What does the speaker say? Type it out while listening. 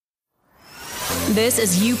This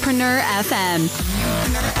is Youpreneur FM,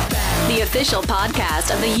 the official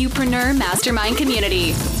podcast of the Youpreneur Mastermind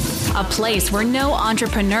community. A place where no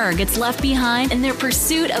entrepreneur gets left behind in their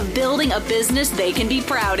pursuit of building a business they can be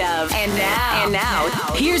proud of. And now,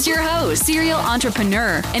 here's your host, serial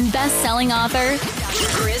entrepreneur and best-selling author,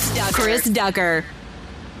 Chris Ducker.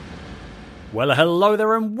 Well, hello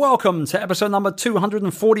there and welcome to episode number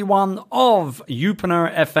 241 of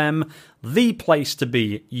Youpreneur FM, the place to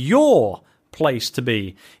be, your place to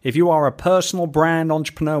be. If you are a personal brand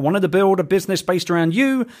entrepreneur, wanting to build a business based around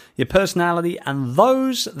you, your personality, and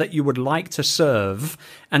those that you would like to serve.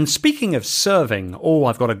 And speaking of serving,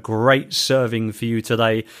 I've got a great serving for you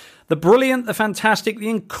today. The brilliant, the fantastic, the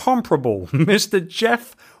incomparable Mr.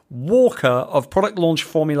 Jeff Walker of Product Launch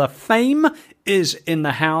Formula fame is in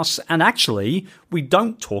the house. And actually, we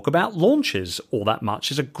don't talk about launches all that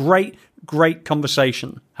much. It's a great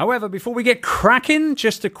conversation. However, before we get cracking,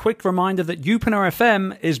 just a quick reminder that Youpreneur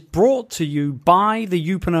FM is brought to you by the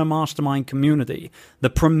Youpreneur Mastermind community, the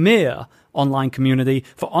premier online community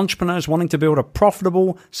for entrepreneurs wanting to build a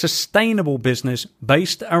profitable, sustainable business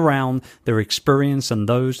based around their experience and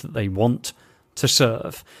those that they want to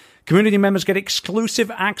serve. Community members get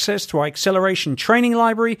exclusive access to our acceleration training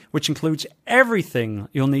library, which includes everything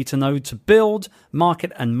you'll need to know to build,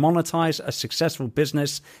 market, and monetize a successful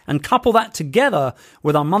business. And couple that together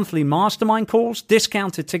with our monthly mastermind calls,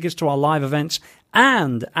 discounted tickets to our live events,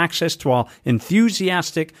 and access to our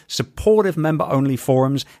enthusiastic, supportive member-only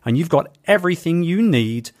forums, and you've got everything you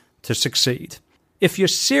need to succeed. If you're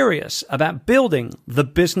serious about building the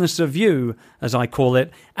business of you, as I call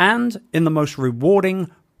it, and in the most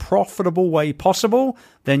rewarding, profitable way possible,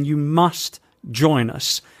 then you must join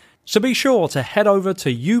us. So be sure to head over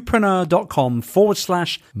to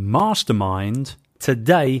youpreneur.com/mastermind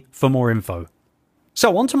today for more info.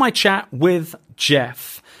 So on to my chat with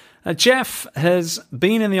Jeff. Jeff has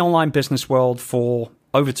been in the online business world for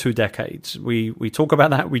over 2 decades. We talk about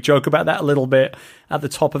that, we joke about that a little bit at the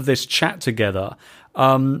top of this chat together.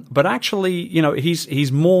 But actually,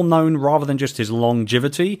 he's more known, rather than just his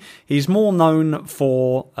longevity, he's more known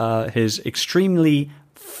for his extremely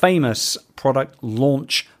famous product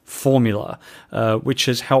launch formula, which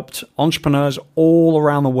has helped entrepreneurs all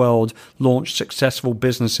around the world launch successful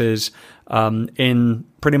businesses in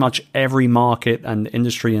pretty much every market and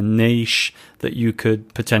industry and niche that you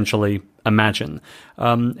could potentially imagine.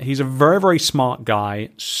 He's a very, very smart guy,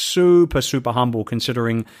 super humble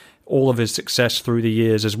considering all of his success through the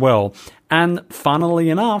years as well. And funnily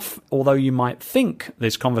enough, although you might think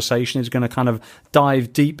this conversation is going to kind of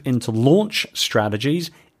dive deep into launch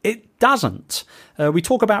strategies, it doesn't. We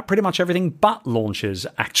talk about pretty much everything but launches,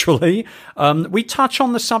 actually. We touch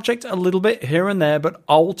on the subject a little bit here and there, but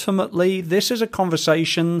ultimately, this is a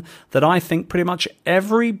conversation that I think pretty much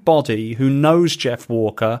everybody who knows Jeff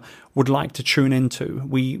Walker would like to tune into.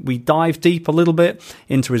 We dive deep a little bit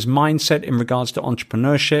into his mindset in regards to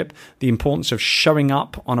entrepreneurship, the importance of showing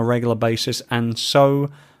up on a regular basis, and so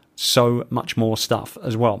much more stuff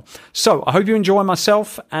as well. So I hope you enjoy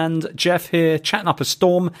myself and Jeff here chatting up a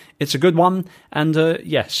storm. It's a good one. And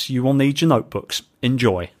yes, you will need your notebooks.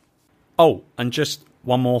 Enjoy. Oh, and just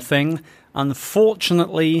one more thing.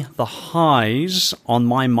 Unfortunately, the highs on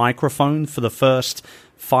my microphone for the first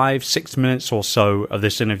 5-6 minutes or so of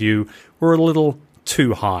this interview were a little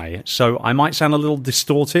too high. So I might sound a little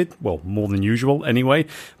distorted. Well, more than usual anyway.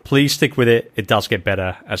 Please stick with it. It does get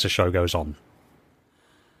better as the show goes on.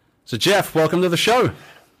 So Jeff, welcome to the show.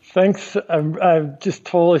 Thanks. I'm just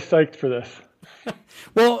totally psyched for this.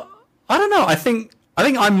 Well, I don't know. I think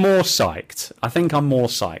I'm more psyched.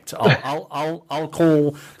 I'll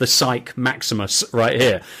call the psych Maximus right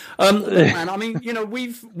here. Man, I mean,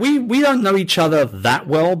 we don't know each other that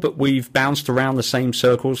well, but we've bounced around the same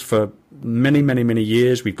circles for many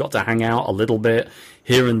years. We've got to hang out a little bit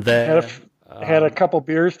here and there. Had a couple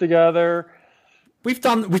beers together. We've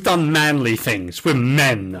done manly things. We're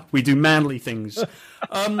men. We do manly things.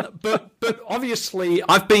 But obviously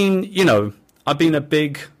I've been a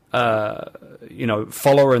big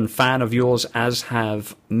follower and fan of yours, as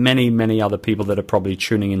have many other people that are probably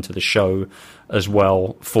tuning into the show as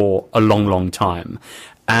well for a long time.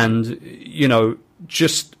 And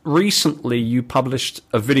just recently you published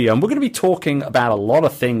a video, and we're going to be talking about a lot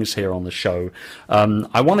of things here on the show.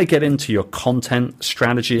 I want to get into your content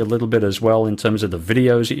strategy a little bit as well in terms of the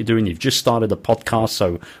videos that you're doing. You've just started a podcast,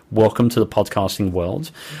 so welcome to the podcasting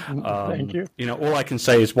world. Thank you. All I can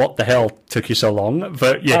say is, what the hell took you so long?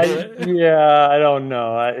 But yeah, I don't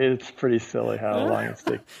know. It's pretty silly how long it's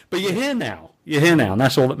taken. But you're here now, and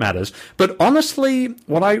that's all that matters. But honestly,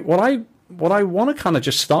 what I want to kind of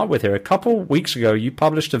just start with here, a couple weeks ago, you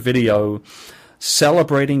published a video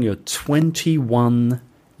celebrating your 21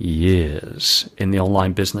 years in the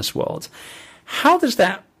online business world. How does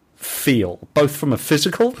that feel, both from a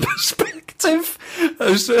physical perspective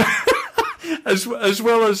as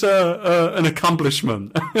well as an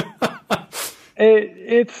accomplishment?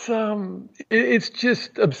 It's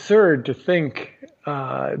just absurd to think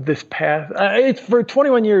this path. It's for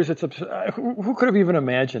 21 years. It's absurd. Who could have even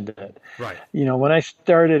imagined it? Right. When I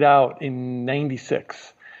started out in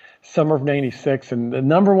 '96, summer of '96, and the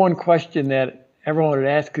number one question that everyone would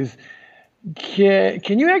ask is,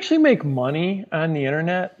 "Can you actually make money on the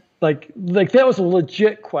internet?" Like that was a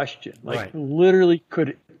legit question. Right. Literally,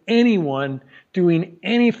 could anyone doing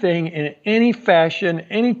anything in any fashion,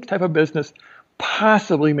 any type of business,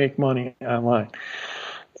 possibly make money online?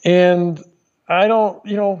 And I don't,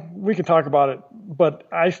 we can talk about it, but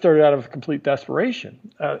I started out of complete desperation,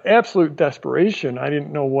 absolute desperation. I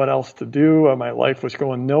didn't know what else to do. My life was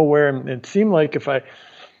going nowhere. And it seemed like I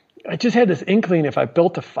just had this inkling, if I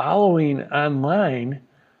built a following online,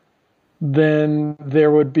 then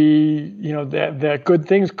there would be, that good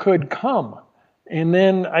things could come. And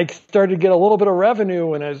then I started to get a little bit of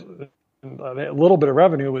revenue, and a little bit of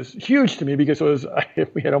revenue was huge to me because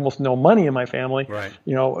we had almost no money in my family. Right.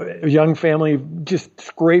 A young family just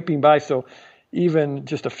scraping by. So even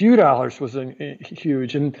just a few dollars was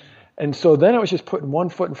huge. And so then I was just putting one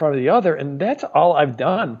foot in front of the other, and that's all I've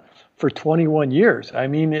done for 21 years. I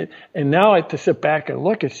mean, and now to sit back and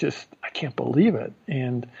look, it's just, I can't believe it.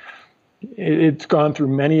 And it's gone through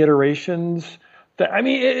many iterations.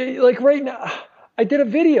 Like right now, I did a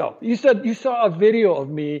video. You said you saw a video of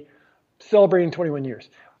me celebrating 21 years.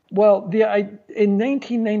 Well, in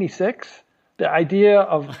 1996, the idea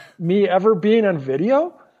of me ever being on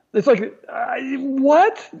video, it's like,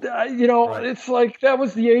 what? Right. It's like that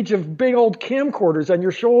was the age of big old camcorders on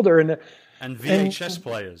your shoulder and VHS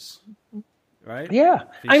players, right? Yeah,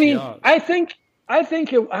 VCRs. I mean,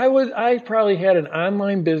 I probably had an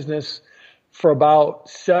online business for about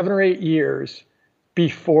 7 or 8 years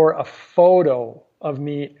before a photo of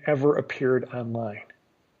me ever appeared online.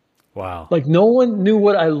 Wow. Like no one knew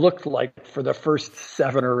what I looked like for the first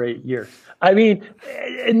 7 or 8 years. I mean,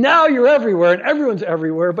 and now you're everywhere and everyone's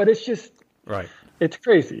everywhere, but it's just, right. It's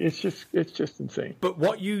crazy. It's just insane. But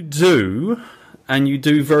what you do, and you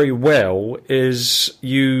do very well, is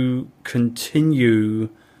you continue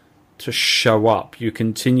to show up. You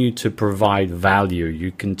continue to provide value.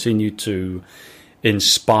 You continue to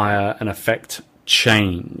inspire and affect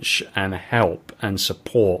change and help and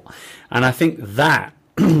support. And I think that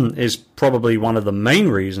is probably one of the main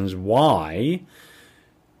reasons why,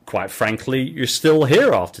 quite frankly, you're still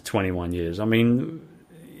here after 21 years. I mean,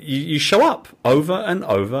 you show up over and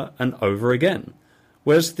over and over again.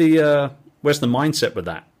 Where's the mindset with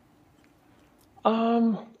that?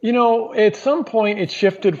 At some point it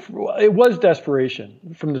shifted. It was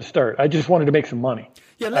desperation from the start. I just wanted to make some money.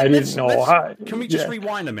 Yeah, I didn't know how. Can we just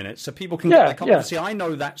rewind a minute so people can get the context? See, I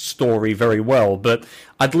know that story very well, but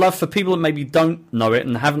I'd love for people that maybe don't know it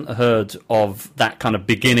and haven't heard of that kind of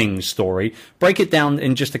beginning story, break it down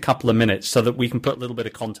in just a couple of minutes so that we can put a little bit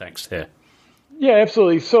of context here. Yeah,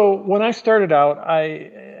 absolutely. So when I started out,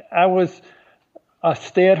 I was a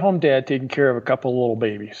stay-at-home dad taking care of a couple of little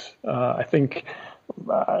babies. I think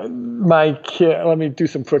my kid, let me do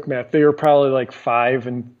some quick math. They were probably like 5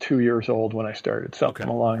 and 2 years old when I started, something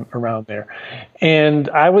along around there. And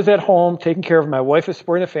I was at home taking care of my wife, was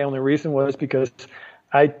supporting the family. The reason was because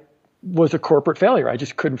I was a corporate failure. I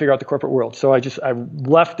just couldn't figure out the corporate world. So I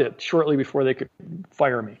left it shortly before they could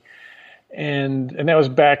fire me. And that was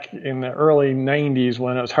back in the early 90s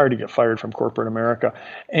when it was hard to get fired from corporate America.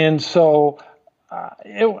 And so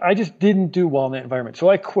I just didn't do well in that environment. So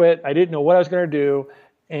I quit. I didn't know what I was going to do.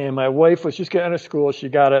 And my wife was just getting out of school. She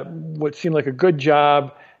got what seemed like a good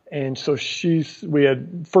job. And so we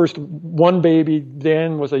had first one baby,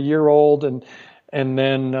 Dan was a year old. And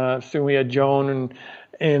then soon we had Joan.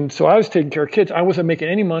 And so I was taking care of kids. I wasn't making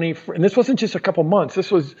any money. And this wasn't just a couple months.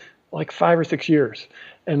 This was like 5 or 6 years.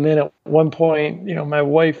 And then at one point, my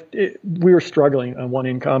wife, we were struggling on one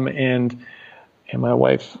income. And my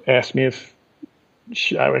wife asked me if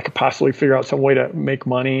I could possibly figure out some way to make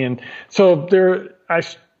money. And so I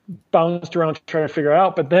bounced around trying to figure it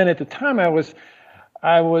out. But then at the time I was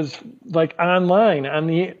like online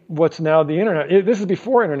on what's now the internet. This is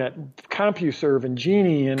before internet, CompuServe and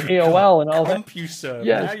Genie and AOL and all that. CompuServe.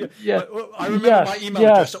 Yes. I remember my email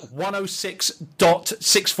address,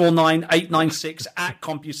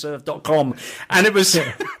 106.649.896@CompuServe.com. And it was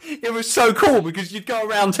it was so cool because you'd go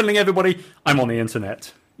around telling everybody, I'm on the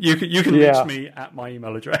internet. You can reach me at my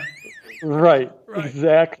email address. Right.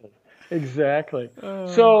 Exactly.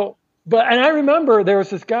 So and I remember there was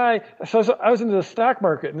this guy, so I was into the stock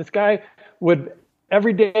market, and this guy would,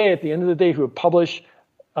 every day at the end of the day, he would publish,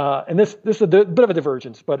 and this is a bit of a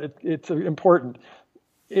divergence, but it's important.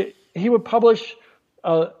 He would publish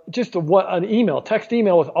just an email, text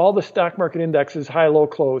email with all the stock market indexes, high, low,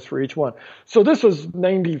 close for each one. So this was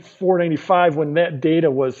 94, 95 when that data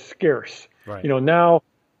was scarce. Right. Now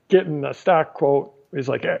getting a stock quote is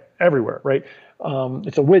like everywhere, right?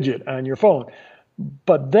 It's a widget on your phone.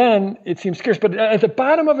 But then it seems scarce. But at the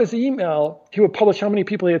bottom of his email, he would publish how many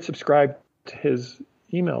people he had subscribed to his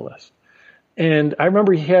email list. And I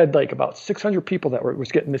remember he had like about 600 people that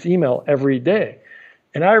was getting this email every day.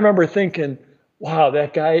 And I remember thinking, wow,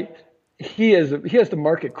 that guy, he has the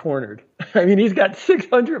market cornered. I mean, he's got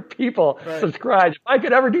 600 people subscribed. If I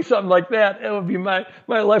could ever do something like that, it would be my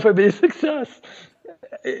life would be a success.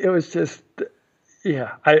 It was just,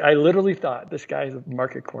 yeah, I literally thought this guy's a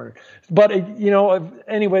market corner. But,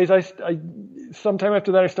 anyways, I sometime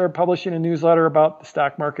after that, I started publishing a newsletter about the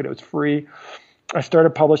stock market. It was free. I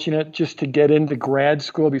started publishing it just to get into grad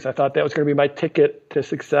school because I thought that was going to be my ticket to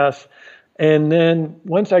success. And then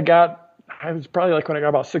once I was probably like when I got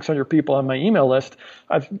about 600 people on my email list,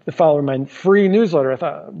 following my free newsletter, I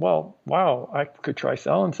thought, well, wow, I could try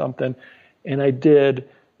selling something. And I did.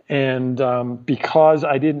 And because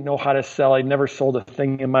I didn't know how to sell, I'd never sold a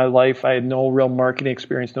thing in my life. I had no real marketing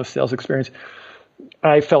experience, no sales experience.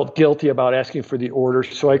 I felt guilty about asking for the order.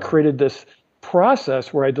 So I created this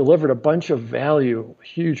process where I delivered a bunch of value,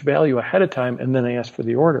 huge value ahead of time, and then I asked for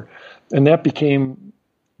the order. And that became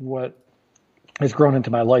what has grown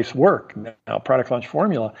into my life's work now, Product Launch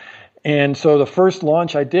Formula. And so the first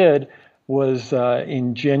launch I did was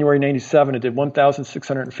in January 97. It did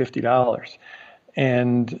 $1,650.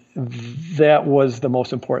 And that was the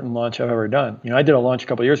most important launch I've ever done. I did a launch a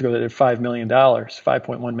couple of years ago that did $5 million,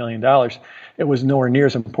 $5.1 million. It was nowhere near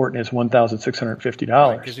as important as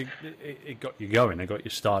 $1,650. Because it got you going, it got you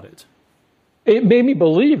started. It made me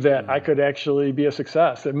believe that I could actually be a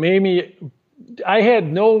success. I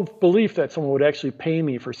had no belief that someone would actually pay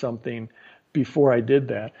me for something before I did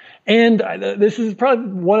that. And this is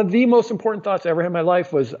probably one of the most important thoughts I ever had in my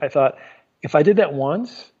life was I thought, if I did that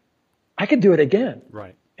once, I could do it again.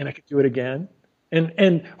 Right. And I could do it again.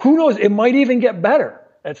 And who knows, it might even get better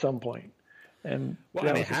at some point. And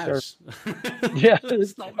it has. Yeah, a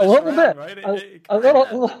little bit. Right? A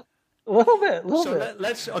little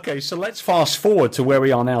bit. So let's fast forward to where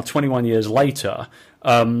we are now, 21 years later.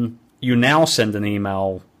 You now send an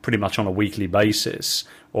email pretty much on a weekly basis,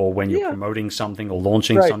 or when you're promoting something or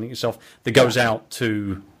launching something yourself, that goes out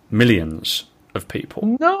to millions of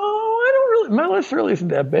people. No, I don't really. My list really isn't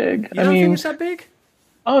that big. You don't think it's that big?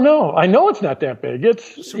 Oh no, I know it's not that big.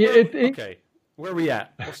 Okay. Where are we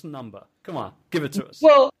at? What's the number? Come on, give it to us.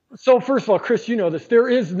 Well, so first of all, Chris, you know this. There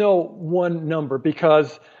is no one number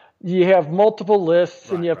because you have multiple lists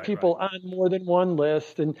and you have people on more than one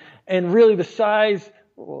list, and really the size.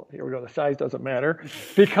 Well, here we go. The size doesn't matter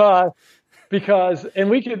because and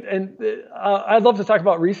we could I'd love to talk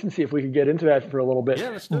about recency if we could get into that for a little bit. Yeah,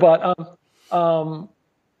 let's do it. But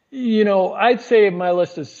I'd say my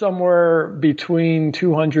list is somewhere between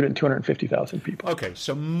 200 and 250,000 people. Okay,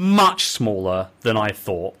 so much smaller than I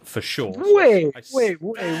thought, for sure. Wait.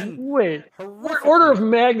 Order of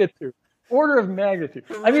magnitude.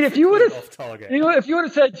 I mean, if you would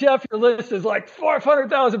have said, Jeff, your list is like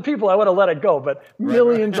 400,000 people, I would have let it go. But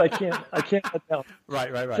millions, I can't let down. Right.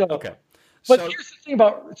 So, okay. But here's the thing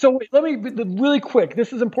about. So wait, let me really quick.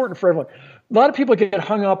 This is important for everyone. A lot of people get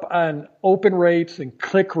hung up on open rates and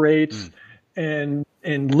click rates and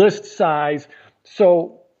list size.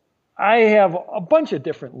 So I have a bunch of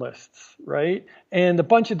different lists, right? And a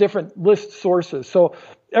bunch of different list sources. So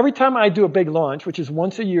every time I do a big launch, which is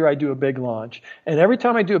once a year, I do a big launch. And every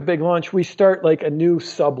time I do a big launch, we start like a new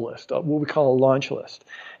sub list, what we call a launch list.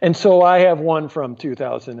 And so I have one from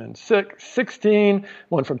 2016,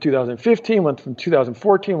 one from 2015, one from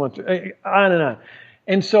 2014, on and on.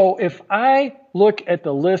 And so if I look at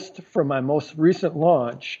the list from my most recent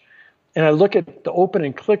launch, and I look at the open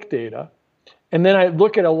and click data, and then I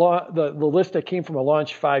look at the list that came from a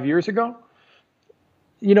launch 5 years ago,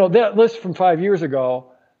 that list from 5 years ago,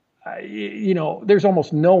 there's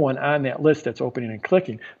almost no one on that list that's opening and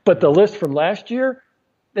clicking. But the list from last year,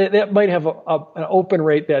 that might have an open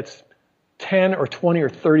rate that's 10 or 20 or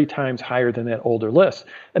 30 times higher than that older list.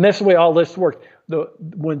 And that's the way all lists work.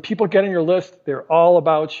 When people get on your list, they're all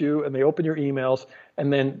about you, and they open your emails.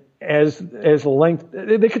 And then as the length,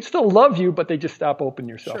 they could still love you, but they just stop opening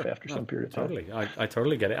yourself after some period of time. Totally, I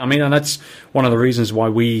totally get it. I mean, and that's one of the reasons why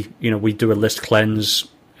we do a list cleanse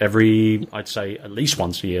every, I'd say, at least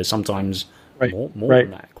once a year, sometimes more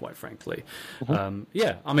than that, quite frankly.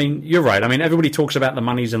 Yeah, I mean, you're right. I mean, everybody talks about the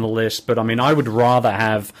monies in the list, but I mean, I would rather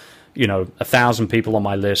have 1,000 people on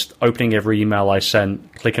my list opening every email I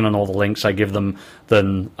sent, clicking on all the links I give them,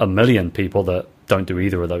 than 1 million people that don't do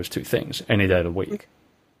either of those two things any day of the week.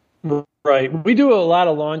 Right. We do a lot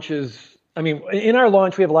of launches. I mean, in our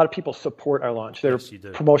launch, we have a lot of people support our launch. They're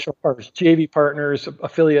promotional partners, JV partners,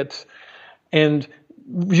 affiliates, and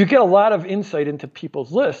you get a lot of insight into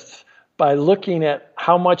people's lists by looking at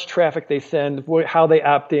how much traffic they send, how they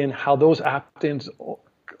opt in, how those opt-ins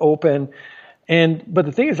open. But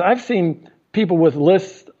the thing is, I've seen people with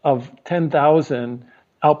lists of 10,000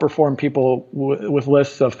 outperform people with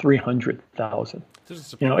lists of 300,000.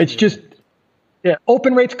 It's just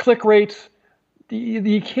open rates, click rates.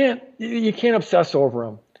 You can't obsess over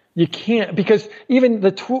them. You can't, because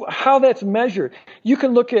even how that's measured. You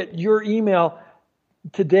can look at your email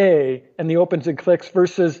today and the opens and clicks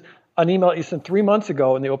versus an email you sent 3 months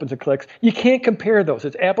ago and the opens and clicks. You can't compare those.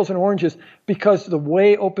 It's apples and oranges because the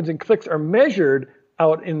way opens and clicks are measured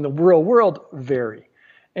out in the real world vary.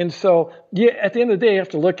 And so, at the end of the day, you have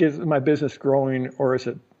to look: is my business growing or is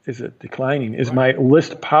it declining? Is my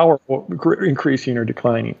list power increasing or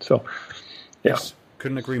declining? So, yes,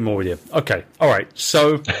 couldn't agree more with you. Okay, all right.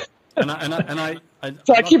 So,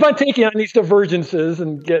 I keep on taking on these divergences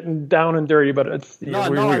and getting down and dirty, but it's I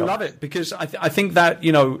love it because I think that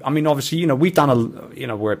I mean, obviously we've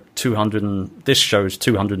done we're at 200 and this show's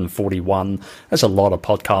 241. That's a lot of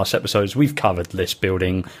podcast episodes. We've covered list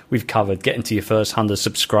building, we've covered getting to your first 100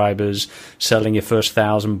 subscribers, selling your first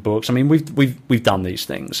 1,000 books. I mean, we've done these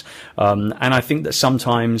things, and I think that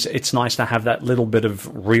sometimes it's nice to have that little bit of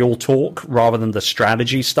real talk rather than the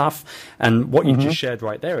strategy stuff. And what you just shared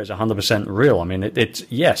right there is 100% real. I mean, it's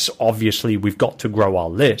yes, obviously we've got to grow our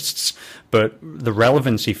lists, but the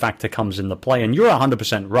relevancy factor comes into play. And you're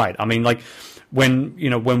 100% right. I mean, like when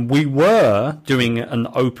we were doing an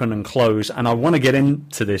open and close, and I want to get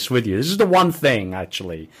into this with you. This is the one thing,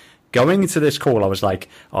 actually, going into this call, I was like,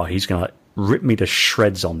 oh, he's going to rip me to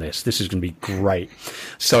shreds on this. This is going to be great.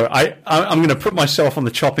 So I'm going to put myself on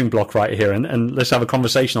the chopping block right here, and let's have a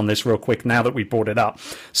conversation on this real quick now that we brought it up.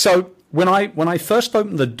 So when I first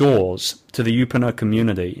opened the doors to the Youpreneur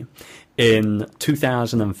community in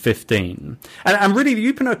 2015, and really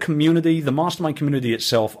the Youpreneur community, the mastermind community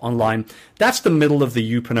itself online, that's the middle of the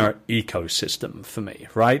Youpreneur ecosystem for me,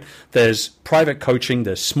 right? There's private coaching,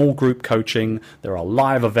 there's small group coaching, there are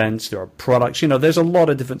live events, there are products, there's a lot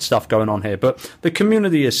of different stuff going on here, but the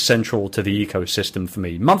community is central to the ecosystem for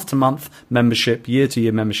me. Month to month membership, year to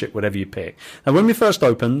year membership, whatever you pick. Now, when we first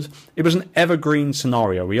opened, it was an evergreen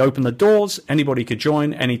scenario. We opened the doors, anybody could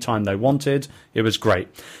join anytime they wanted. It was great.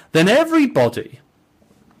 Then everybody,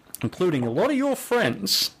 including a lot of your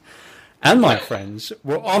friends and my friends,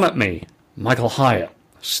 were on at me. Michael Hyatt,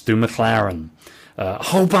 Stu McLaren, a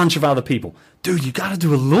whole bunch of other people. Dude, you got to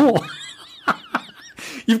do a launch.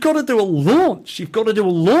 You've got to do a launch. You've got to do a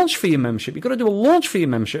launch for your membership. You've got to do a launch for your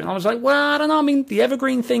membership. And I was like, well, I don't know. I mean, the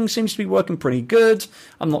evergreen thing seems to be working pretty good.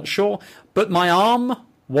 I'm not sure. But my arm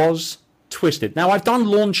was twisted. Now, I've done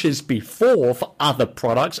launches before for other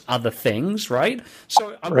products, other things, right?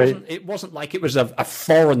 So it wasn't like it was a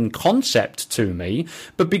foreign concept to me.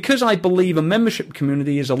 But because I believe a membership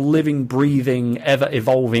community is a living, breathing,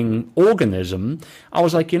 ever-evolving organism, I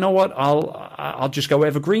was like, you know what? I'll just go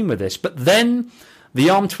evergreen with this. But then the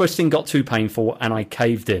arm twisting got too painful, and I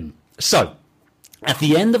caved in. So at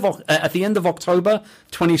the end of October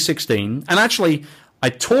 2016, and actually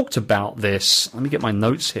I talked about this. Let me get my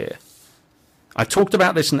notes here. I talked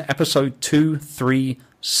about this in episode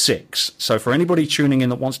 236. So for anybody tuning in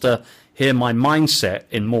that wants to hear my mindset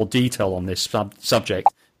in more detail on this subject,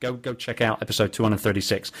 go check out episode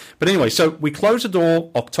 236. But anyway, so we closed the door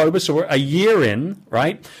October, so we're a year in,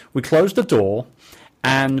 right? We closed the door,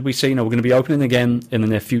 and we say, we're going to be opening again in the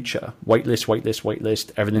near future.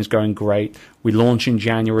 Waitlist. Everything's going great. We launch in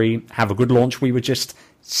January, have a good launch. We were just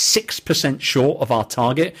 6% short of our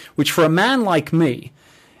target, which for a man like me,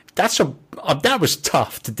 that was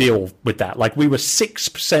tough to deal with that. Like, we were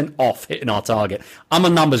 6% off hitting our target. I'm a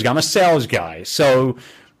numbers guy. I'm a sales guy. So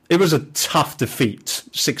it was a tough defeat,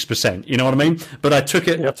 6%. You know what I mean? But I took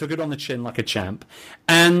it. Yep. I took it on the chin like a champ.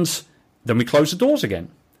 And then we closed the doors again.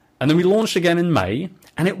 And then we launched again in May.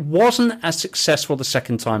 And it wasn't as successful the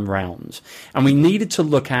second time round. And we needed to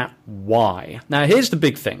look at why. Now, here's the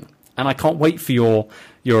big thing. And I can't wait for your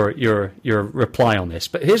reply on this.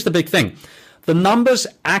 But here's the big thing. The numbers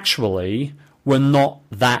actually were not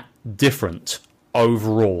that different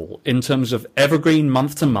overall in terms of evergreen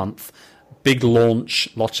month to month, big launch,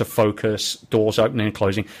 lots of focus, doors opening and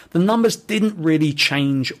closing. The numbers didn't really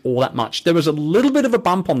change all that much. There was a little bit of a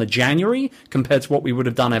bump on the January compared to what we would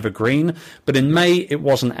have done evergreen, but in May it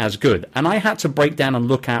wasn't as good. And I had to break down and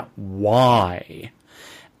look at why.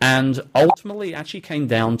 And ultimately it actually came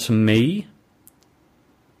down to me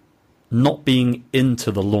not being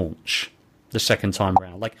into the launch the second time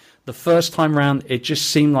round. Like the first time round, it just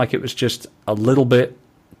seemed like it was just a little bit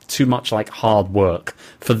too much like hard work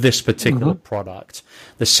for this particular product.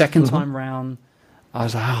 The second time round, I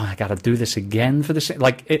was like, oh, I got to do this again for this.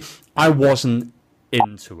 Like I wasn't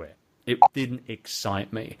into it. It didn't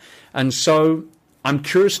excite me. And so I'm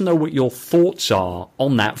curious to know what your thoughts are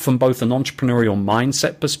on that from both an entrepreneurial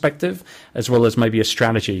mindset perspective as well as maybe a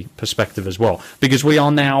strategy perspective as well. Because we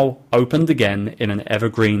are now opened again in an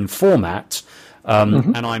evergreen format,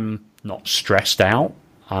 and I'm not stressed out.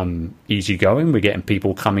 I'm easygoing. We're getting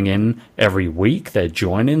people coming in every week. They're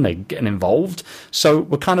joining. They're getting involved. So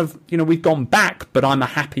we're kind of, we've gone back, but I'm a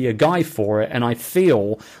happier guy for it. And I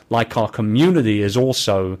feel like our community is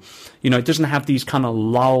also, it doesn't have these kind of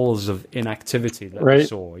lulls of inactivity that we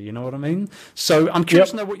saw. You know what I mean? So I'm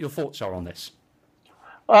curious to know what your thoughts are on this.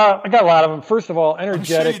 I got a lot of them. First of all,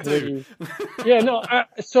 energetically, I'm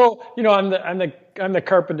the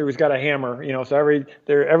carpenter who's got a hammer. So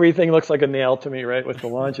everything looks like a nail to me, right, with the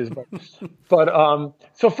launches.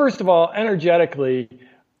 So first of all, energetically,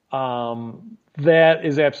 that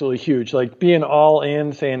is absolutely huge. Like being all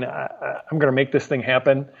in, saying I'm going to make this thing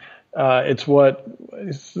happen. I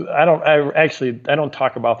don't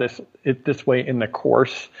talk about this way in the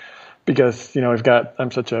course because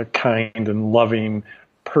I'm such a kind and loving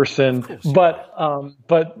person, but among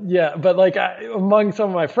some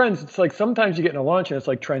of my friends, it's like sometimes you get in a launch and it's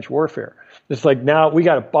like trench warfare. It's like now we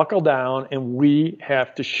got to buckle down and we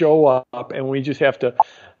have to show up and we just have to,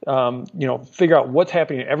 figure out what's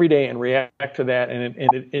happening every day and react to that.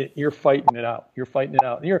 And you're fighting it out. You're fighting it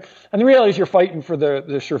out. And the reality is you're fighting for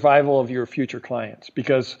the survival of your future clients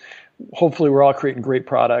because hopefully we're all creating great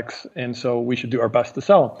products, and so we should do our best to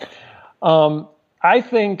sell them. I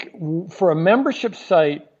think for a membership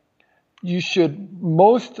site,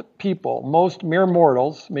 most mere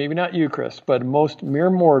mortals, maybe not you, Chris, but most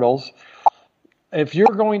mere mortals, if you're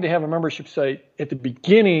going to have a membership site, at the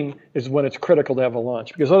beginning is when it's critical to have a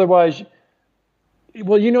launch. Because otherwise,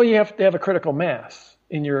 you have to have a critical mass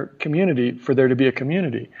in your community for there to be a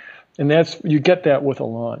community. And you get that with a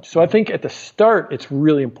launch. So I think at the start, it's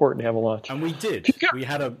really important to have a launch. And we did. We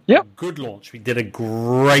had a good launch. We did a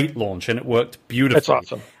great launch, and it worked beautifully.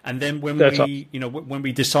 That's awesome. And then when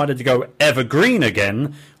we decided to go evergreen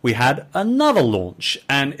again, we had another launch,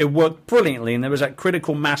 and it worked brilliantly. And there was that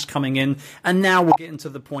critical mass coming in, and now we're getting to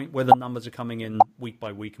the point where the numbers are coming in week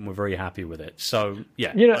by week, and we're very happy with it. So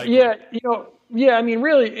I mean,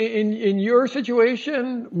 really, in your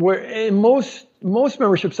situation, where most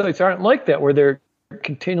membership sites aren't like that, where they're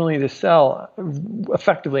continuing to sell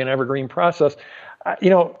effectively an evergreen process.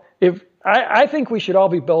 I think we should all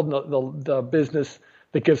be building the business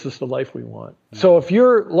that gives us the life we want. So if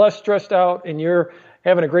you're less stressed out and you're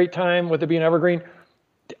having a great time with it being evergreen,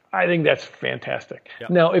 I think that's fantastic. Yep.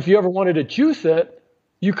 Now, if you ever wanted to juice it,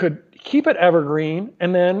 you could keep it evergreen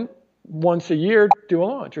and then once a year do a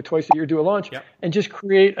launch, or twice a year do a launch, and just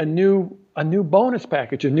create a new bonus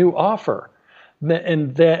package, a new offer,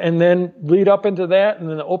 and then lead up into that. And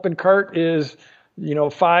then the open cart is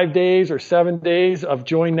 5 days or 7 days of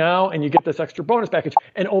join now, and you get this extra bonus package.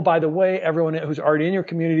 And oh, by the way, everyone who's already in your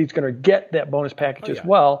community is going to get that bonus package as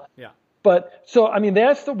well. Yeah. But so I mean,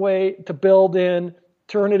 that's the way to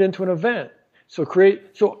turn it into an event. So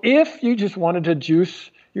if you just wanted to juice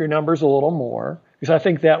your numbers a little more, because I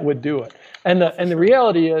think that would do it. And the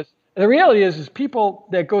reality is people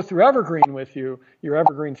that go through Evergreen with you, your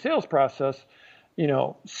Evergreen sales process,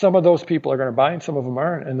 some of those people are going to buy and some of them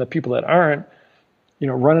aren't. And the people that aren't,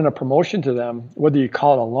 running a promotion to them, whether you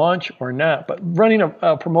call it a launch or not, but running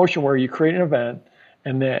a promotion where you create an event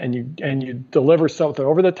and you deliver something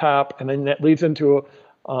over the top, and then that leads into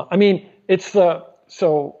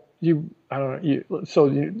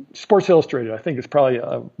Sports Illustrated, I think, is probably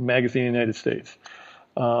a magazine in the United States.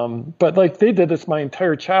 But like they did this my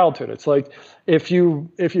entire childhood. It's like if you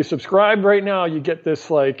subscribe right now, you get this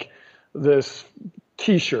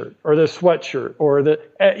T-shirt or this sweatshirt or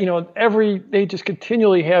they just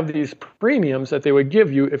continually have these premiums that they would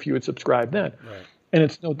give you if you would subscribe then. Right. And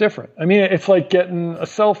it's no different. I mean, it's like getting a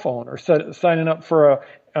cell phone or signing up for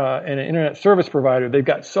an internet service provider. They've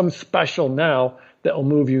got some special now that will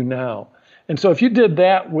move you now. And so if you did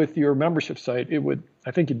that with your membership site,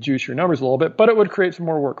 I think it'd juice your numbers a little bit, but it would create some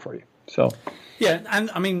more work for you. So. Yeah, and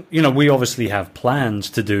I mean, we obviously have plans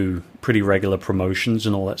to do pretty regular promotions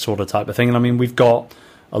and all that sort of type of thing. And I mean, we've got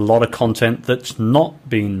a lot of content that's not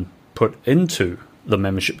been put into the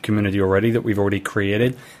membership community already that we've already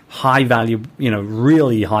created. High value,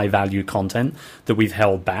 really high value content that we've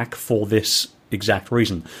held back for this exact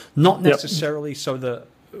reason. Not necessarily so that,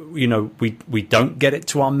 we don't get it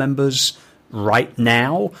to our members right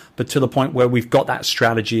now, but to the point where we've got that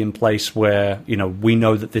strategy in place where, we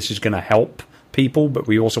know that this is going to help people, but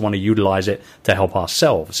we also want to utilize it to help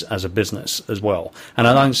ourselves as a business as well. And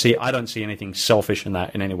I don't see anything selfish in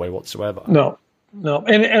that in any way whatsoever. No.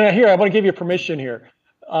 And here, I want to give you permission here.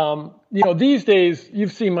 These days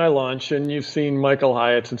you've seen my launch and you've seen Michael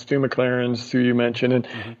Hyatt's and Stu McLaren's, who you mentioned.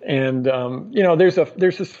 And there's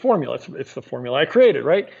this formula. It's the formula I created,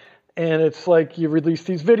 right? And it's like you release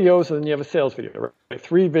these videos and then you have a sales video, right?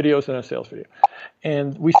 3 videos and a sales video.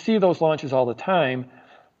 And we see those launches all the time.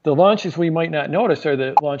 The launches we might not notice are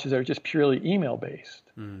the launches that are just purely email based.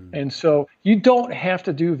 And so you don't have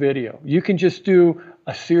to do video. You can just do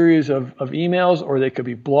a series of emails, or they could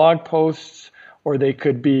be blog posts, or they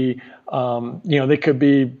could be, they could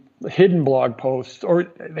be hidden blog posts, or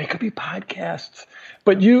they could be podcasts.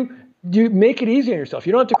 But you make it easy on yourself.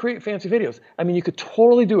 You don't have to create fancy videos. I mean, you could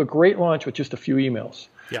totally do a great launch with just a few emails.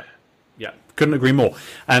 Yeah, couldn't agree more.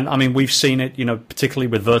 And I mean, we've seen it, particularly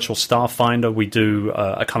with Virtual Staff Finder. We do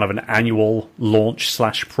a kind of an annual launch /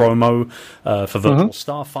 promo for Virtual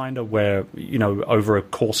Staff Finder, where, over a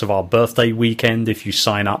course of our birthday weekend, if you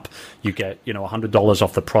sign up, you get, $100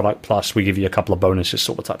 off the product, plus we give you a couple of bonuses,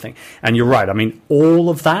 sort of type thing. And you're right. I mean, all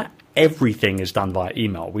of that, everything is done via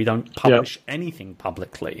email. We don't publish anything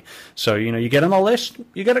publicly. So, you get on our list,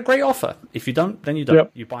 you get a great offer. If you don't, then you don't.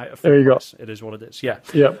 You buy it. There you price. go. It is what it is. Yeah.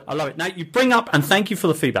 I love it. Now, you bring up, and thank you for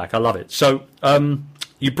the feedback. I love it. So,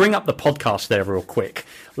 you bring up the podcast there real quick.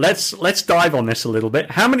 Let's dive on this a little bit.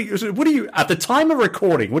 What are you, at the time of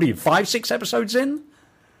recording, 5, 6 episodes in?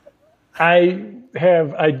 I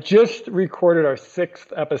just recorded our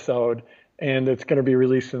 6th episode, and it's going to be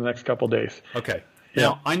released in the next couple of days. Okay.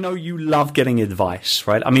 Now, I know you love getting advice,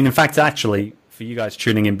 right? I mean, in fact, actually, for you guys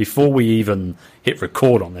tuning in, before we even hit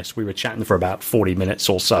record on this, we were chatting for about 40 minutes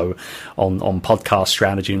or so on podcast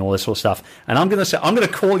strategy and all this sort of stuff. And I'm going to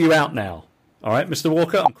call you out now. All right, Mr.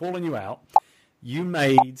 Walker, I'm calling you out. You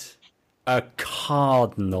made a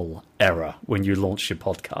cardinal error when you launched your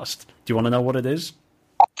podcast. Do you want to know what it is?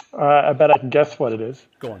 I bet I can guess what it is.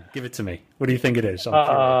 Go on, give it to me. What do you think it is?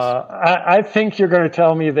 I think you're going to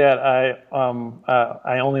tell me that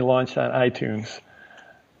I only launched on iTunes.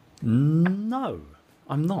 No,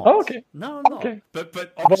 I'm not. Oh, okay. No, I'm not. Okay.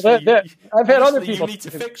 But obviously, I've had other people. You need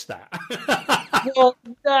to fix that. Well,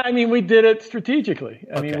 I mean, we did it strategically.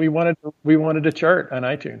 I mean, we wanted to chart on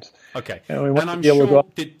iTunes. Okay. And I'm sure.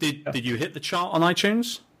 Did you hit the chart on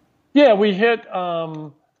iTunes? Yeah, we hit.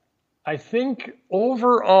 I think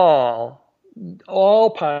overall,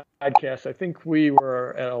 all podcasts, I think we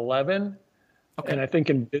were at 11. Okay. And I think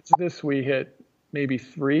in business, we hit maybe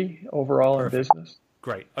 3 overall. Perfect. In business.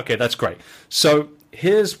 Great. Okay, that's great. So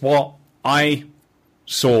here's what I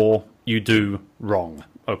saw you do wrong.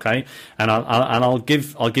 Okay, and I'll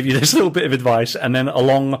give you this little bit of advice, and then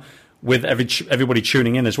along with everybody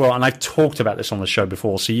tuning in as well. And I've talked about this on the show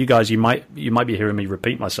before, so you guys, you might be hearing me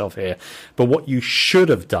repeat myself here. But what you should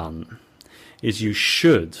have done is you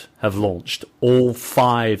should have launched all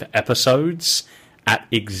 5 episodes at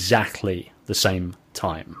exactly the same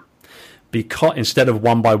time. Because instead of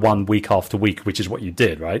one by one, week after week, which is what you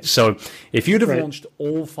did, right? So if you'd have launched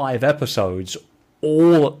all 5 episodes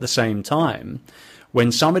all at the same time, when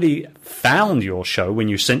somebody found your show, when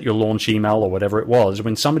you sent your launch email or whatever it was,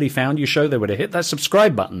 when somebody found your show, they would have hit that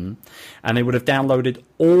subscribe button and they would have downloaded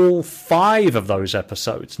all 5 of those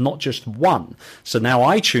episodes, not just 1. So now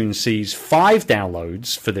iTunes sees 5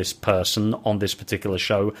 downloads for this person on this particular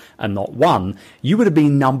show and not 1. You would have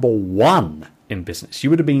been number 1 in business. You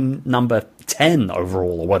would have been number 10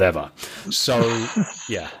 overall or whatever. So,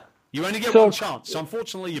 yeah. You only get one chance. So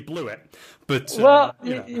unfortunately, you blew it. But so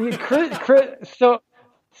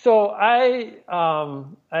I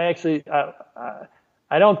actually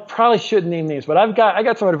I probably shouldn't name names, but I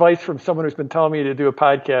got some advice from someone who's been telling me to do a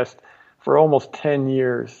podcast for almost 10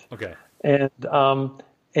 years. Okay.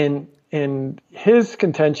 And his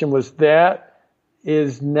contention was that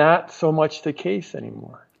is not so much the case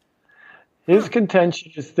anymore. His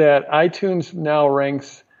contention is that iTunes now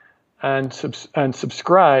ranks on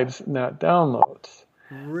subscribes, not downloads.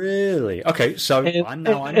 Really? Okay, so I'm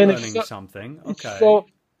learning something. Okay.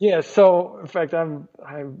 So in fact,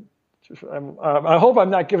 I hope I'm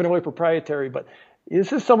not giving away proprietary, but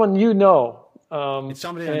this is someone you know. It's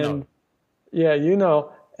somebody I know. Yeah,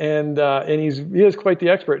 and he is quite the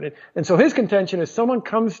expert. And so his contention is someone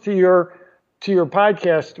comes to your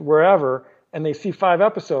podcast wherever and they see 5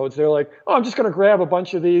 episodes, they're like, oh, I'm just going to grab a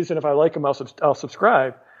bunch of these, and if I like them, I'll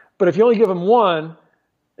subscribe. But if you only give them one,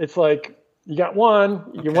 it's like, you got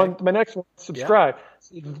one, you want my next one, subscribe.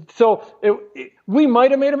 Yeah. So we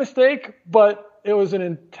might have made a mistake, but it was an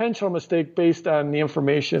intentional mistake based on the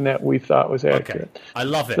information that we thought was accurate. Okay. I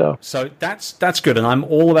love it. So that's good. And I'm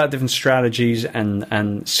all about different strategies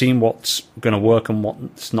and seeing what's going to work and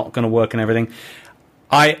what's not going to work and everything.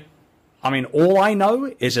 I mean, all I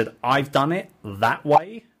know is that I've done it that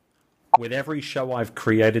way with every show I've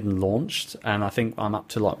created and launched. And I think I'm up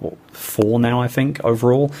to 4 now, I think,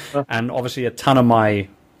 overall. And obviously a ton of my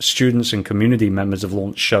students and community members have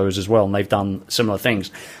launched shows as well, and they've done similar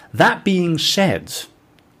things. That being said,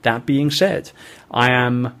 I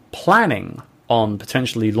am planning on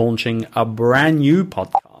potentially launching a brand new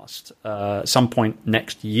podcast some point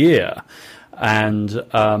next year. And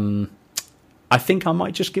I think I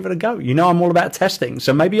might just give it a go. I'm all about testing,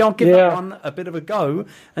 so maybe I'll give that one a bit of a go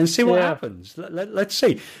and see what happens. Let's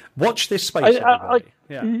see. Watch this space, everybody.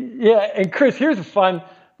 And Chris, here's a fun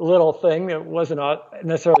little thing that wasn't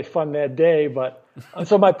necessarily fun that day, but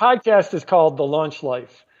so my podcast is called The Launch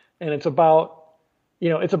Life, and it's about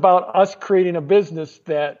us creating a business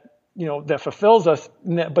that that fulfills us,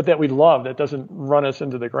 but that we love, that doesn't run us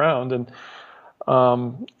into the ground, and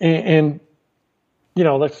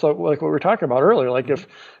that's like what we were talking about earlier. Like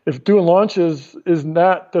if doing launches does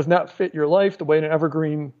not fit your life the way an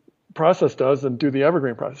evergreen process does, then do the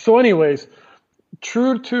evergreen process. So anyways,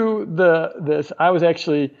 true to this, I was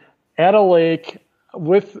actually at a lake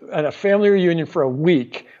at a family reunion for a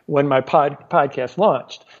week when my podcast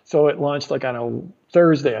launched. So it launched on a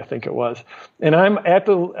Thursday, I think it was. And I'm at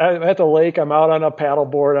the lake. I'm out on a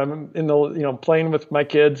paddleboard. I'm in the playing with my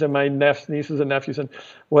kids and my nieces and nephews and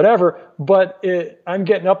whatever. But I'm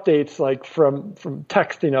getting updates from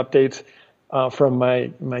texting updates from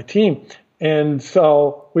my team. And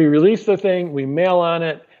so we release the thing. We mail on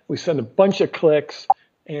it. We send a bunch of clicks,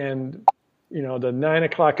 and the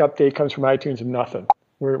 9:00 update comes from iTunes and nothing.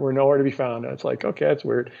 We're nowhere to be found. And it's like, okay, that's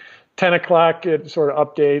weird. 10:00 it sort of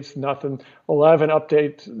updates, nothing. 11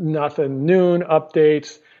 updates, nothing. Noon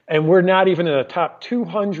updates, and we're not even in the top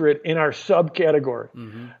 200 in our subcategory.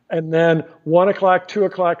 Mm-hmm. And then 1:00,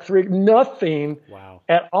 2:00, 3, nothing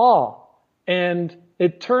at all. And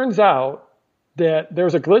it turns out that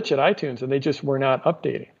there's a glitch at iTunes, and they just were not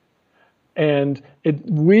updating. And they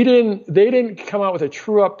didn't come out with a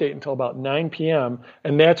true update until about 9 p.m.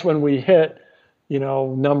 And that's when we hit,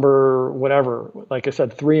 number whatever, like I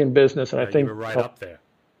said, 3 in business. And I think you were right up there.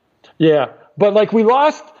 Yeah. But we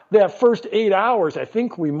lost that first 8 hours. I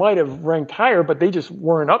think we might have ranked higher, but they just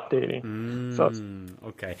weren't updating.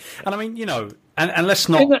 Okay. And I mean, and let's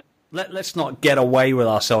not, let's not get away with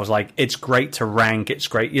ourselves. Like, it's great to rank, it's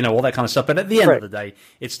great, all that kind of stuff. But at the end of the day,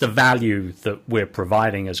 it's the value that we're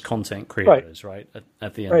providing as content creators, right?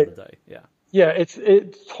 At the end of the day, yeah. Yeah, it's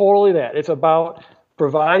totally that. It's about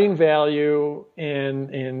providing value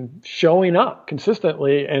and showing up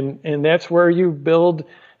consistently, and that's where you build.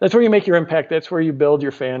 That's where you make your impact. That's where you build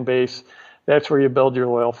your fan base. That's where you build your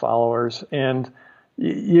loyal followers. And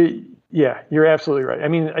you're absolutely right. I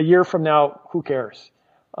mean, a year from now, who cares?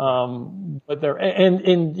 But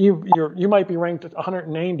you might be ranked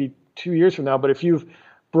 190 2 years from now, but if you've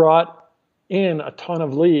brought in a ton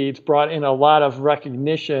of leads, brought in a lot of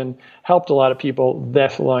recognition, helped a lot of people,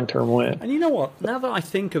 that's a long-term win. And you know what? Now that I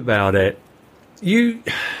think about it,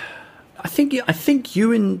 I think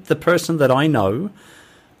you and the person that I know,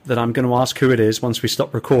 that I'm going to ask who it is once we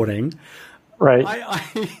stop recording, right?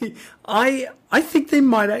 I think they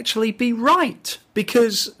might actually be right,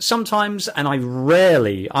 because sometimes, and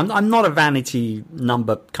I'm not a vanity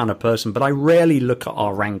number kind of person, but I rarely look at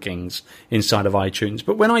our rankings inside of iTunes.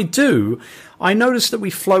 But when I do, I notice that we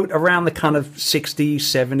float around the kind of 60,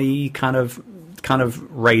 70 kind of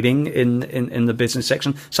rating in the business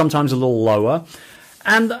section, sometimes a little lower.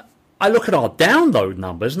 And I look at our download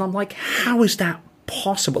numbers and I'm like, how is that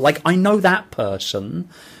possible? Like, I know that person.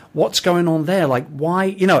 What's going on there? Like,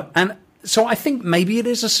 why, and so I think maybe it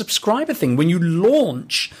is a subscriber thing. When you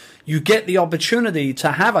launch, you get the opportunity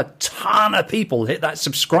to have a ton of people hit that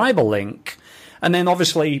subscriber link. And then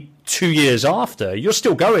obviously 2 years after, you're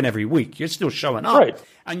still going every week. You're still showing up. Right.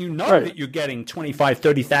 And that you're getting 25,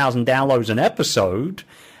 30,000 downloads an episode.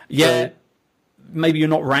 Yet maybe you're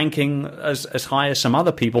not ranking as high as some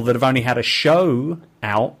other people that have only had a show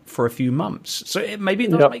out for a few months. So maybe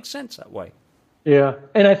it does make sense that way. Yeah.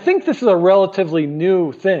 And I think this is a relatively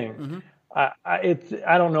new thing.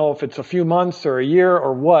 I don't know if it's a few months or a year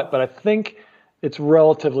or what, but I think it's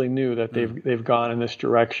relatively new that they've gone in this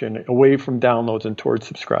direction, away from downloads and towards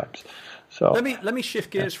subscribes. So let me shift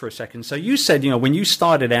gears for a second. So you said, when you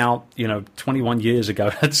started out, 21 years ago,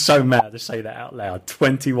 it's so mad to say that out loud.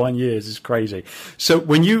 21 years is crazy. So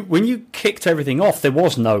when you kicked everything off, there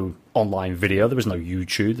was no online video, there was no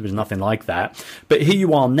YouTube, there was nothing like that. But here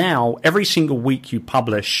you are now, every single week you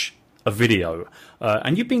publish a video.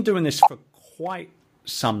 And you've been doing this for quite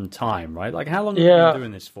some time, right? Like, how long have you been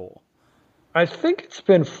doing this for? I think it's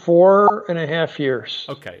been 4.5 years.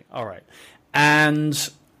 Okay, all right. And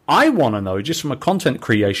I want to know, just from a content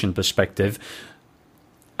creation perspective,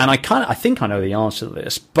 and I think I know the answer to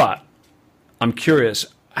this, but I'm curious,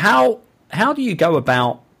 how do you go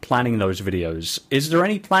about planning those videos? Is there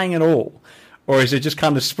any planning at all? Or is it just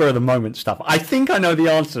kind of spur of the moment stuff? I think I know the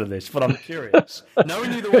answer to this, but I'm curious.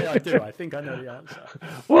 Knowing you the way I do, I think I know the answer.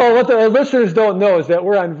 Well, what the listeners don't know is that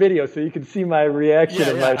we're on video, so you can see my reaction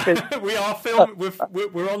in my face. We are filming.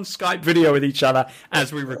 We're on Skype video with each other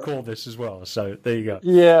as we record this as well. So there you go.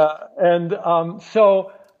 Yeah, and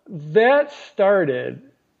so that started,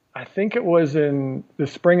 I think it was in the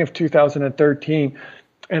spring of 2013,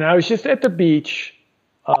 and I was just at the beach.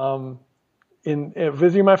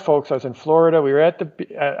 Visiting my folks. I was in Florida.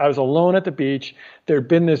 I was alone at the beach. There had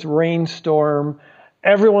been this rainstorm.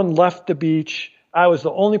 Everyone left the beach. I was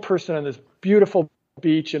the only person on this beautiful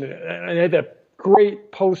beach, and I had that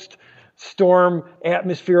great post-storm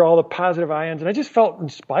atmosphere, all the positive ions, and I just felt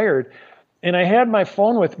inspired. And I had my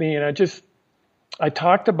phone with me, and I just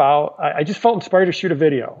felt inspired to shoot a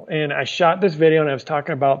video. And I shot this video, and I was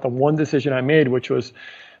talking about the one decision I made, which was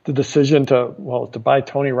the decision to buy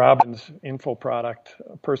Tony Robbins' info product,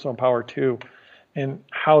 Personal Power 2, and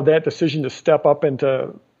how that decision to step up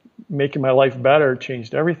into making my life better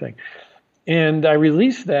changed everything. And I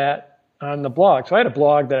released that on the blog. So I had a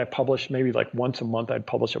blog that I published maybe like once a month. I'd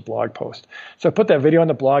publish a blog post. So I put that video on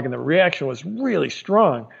the blog, and the reaction was really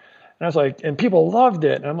strong. And I was like, and people loved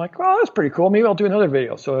it. And I'm like, well, that's pretty cool. Maybe I'll do another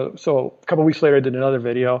video. So a couple of weeks later, I did another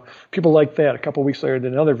video. People liked that. A couple of weeks later, I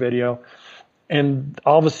did another video. And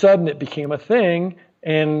all of a sudden it became a thing.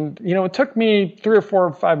 And, it took me 3 or 4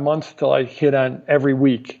 or 5 months till I hit on every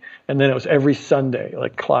week. And then it was every Sunday,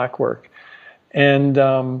 like clockwork. And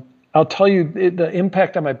I'll tell you, the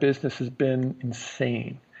impact on my business has been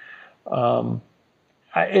insane.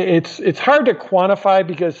 It's hard to quantify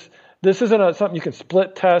because this isn't something you can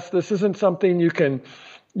split test. This isn't something you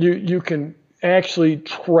can actually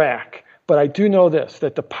track. But I do know this,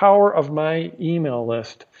 that the power of my email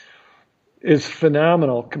list is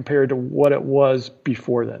phenomenal compared to what it was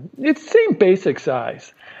before then. It's the same basic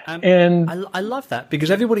size. And I love that because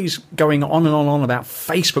everybody's going on and on about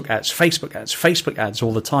Facebook ads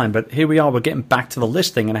all the time. But here we are, we're getting back to the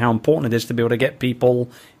listing and how important it is to be able to get people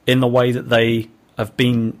in the way that they have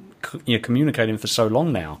been communicating for so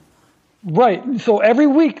long now. Right. So every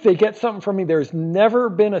week they get something from me. There's never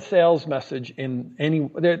been a sales message in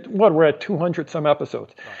we're at 200 some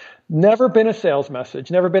episodes. Right. Never been a sales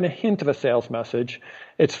message, never been a hint of a sales message.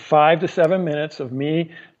 It's 5 to 7 minutes of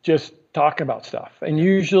me just talking about stuff. And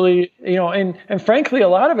usually, and frankly, a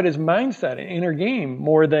lot of it is mindset and inner game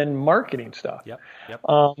more than marketing stuff. Yep.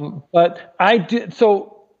 But I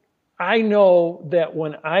know that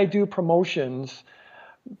when I do promotions,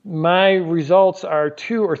 my results are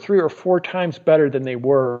 2 or 3 or 4 times better than they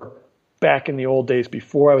were back in the old days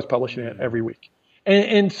before I was publishing it every week.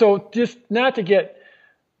 And so just not to get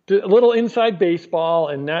a little inside baseball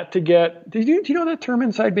and not to get, do you know that term,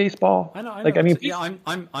 inside baseball? I know. I'm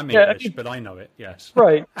English, but I know it. Yes.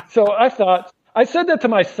 Right. So I said that to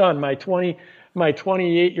my son, my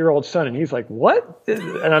 28-year-old son, and he's like, "What?"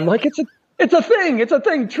 And I'm like, "It's a thing. It's a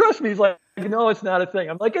thing. Trust me." He's like, "No, it's not a thing."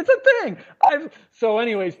 I'm like, "It's a thing." So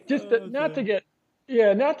anyways, just not to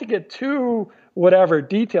get too whatever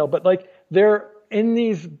detail, but like they're in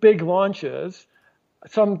these big launches.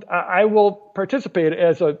 I will participate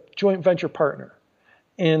as a joint venture partner.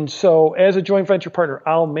 And so as a joint venture partner,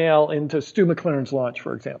 I'll mail into Stu McLaren's launch,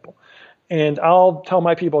 for example. And I'll tell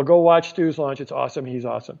my people, go watch Stu's launch. It's awesome. He's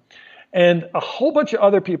awesome. And a whole bunch of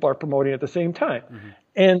other people are promoting at the same time. Mm-hmm.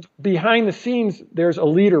 And behind the scenes, there's a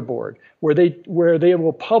leaderboard where they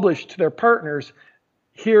will publish to their partners,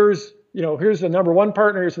 here's the number 1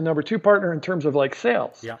 partner, here's the number 2 partner in terms of like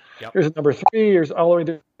sales. Yeah. Yep. Here's the number 3, here's all the way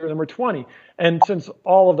to number 20. And since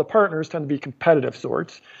all of the partners tend to be competitive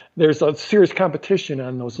sorts, there's a serious competition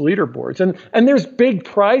on those leaderboards. And there's big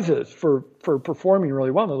prizes for performing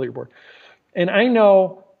really well on the leaderboard. And I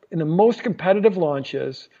know in the most competitive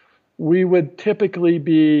launches, we would typically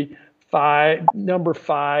be number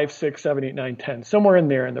 5, 6, 7, 8, 9, 10, somewhere in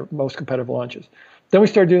there in the most competitive launches. Then we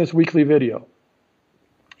started doing this weekly video.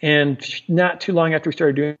 And not too long after we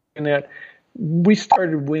started doing that, we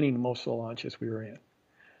started winning most of the launches we were in.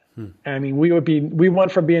 I mean, we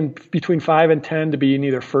went from being between 5 and 10 to being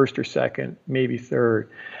either first or second, maybe third.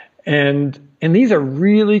 And these are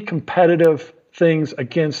really competitive things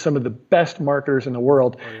against some of the best marketers in the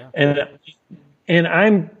world. Oh, yeah. And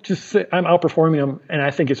I'm outperforming them. And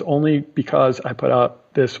I think it's only because I put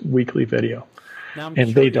out this weekly video. Now I'm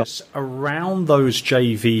curious, around those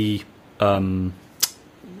JV,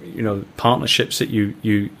 partnerships that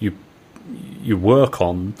you work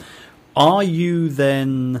on, are you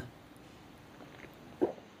then?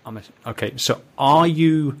 So are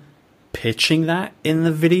you pitching that in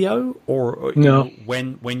the video, or no?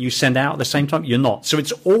 When you send out at the same time, you're not. So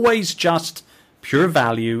it's always just pure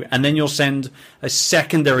value, and then you'll send a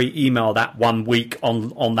secondary email that 1 week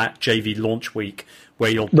on that JV launch week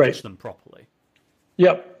where you'll pitch them properly.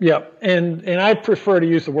 Yep. And I prefer to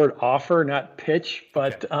use the word offer, not pitch.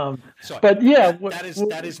 But but yeah,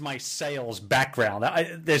 that is my sales background.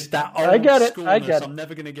 There's that old I get it. I'm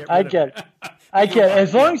never going to get rid of it. I get it.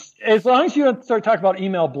 As long as you don't start talking about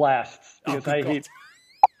email blasts, because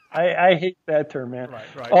I hate that term, man.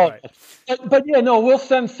 Right. But yeah, no, we'll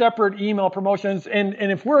send separate email promotions, and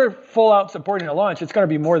if we're full out supporting a launch, it's going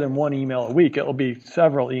to be more than one email a week. It'll be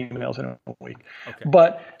several emails in a week. Okay.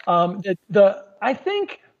 But I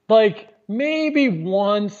think like maybe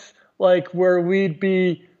once, like where we'd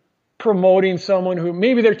be promoting someone who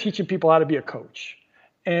maybe they're teaching people how to be a coach,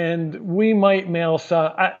 and we might mail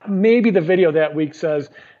some. Maybe the video that week says,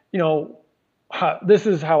 this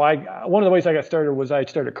is how one of the ways I got started was I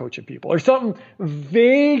started coaching people or something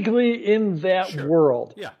vaguely in that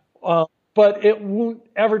world. Yeah. But it won't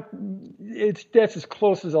ever, that's as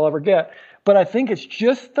close as I'll ever get. But I think it's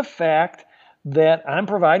just the fact that I'm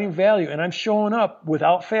providing value and I'm showing up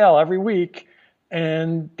without fail every week.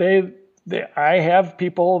 And I have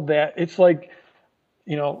people that it's like,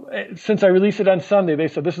 since I released it on Sunday, they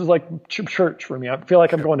said, this is like church for me. I feel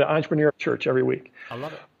like I'm going to entrepreneur church every week. I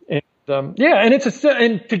love it. And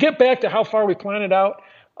and to get back to how far we planned it out,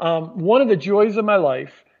 one of the joys of my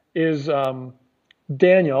life is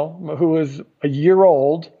Daniel, who was a year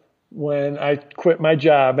old when I quit my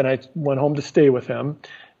job and I went home to stay with him.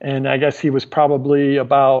 And I guess he was probably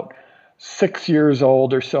about 6 years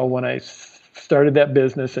old or so when I started that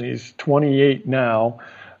business, and he's 28 now.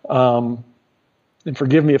 And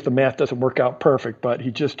forgive me if the math doesn't work out perfect, but he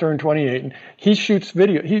just turned 28 and he shoots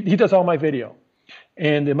video. He does all my video.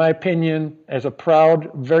 And in my opinion, as a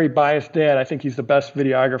proud, very biased dad, I think he's the best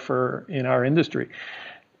videographer in our industry.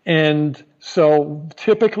 And so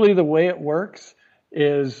typically the way it works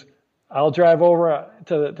is I'll drive over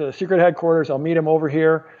to the secret headquarters. I'll meet him over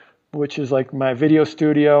here, which is like my video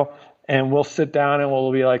studio, and we'll sit down and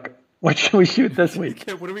we'll be like, what should we shoot this week?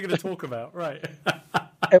 What are we going to talk about? Right.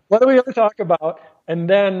 What are we going to talk about? And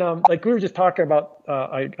then, like we were just talking about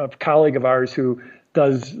a colleague of ours who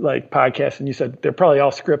does like podcasts, and you said they're probably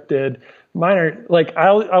all scripted. Mine are like,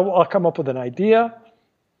 I'll come up with an idea.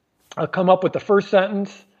 I'll come up with the first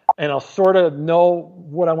sentence, and I'll sort of know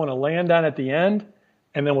what I want to land on at the end.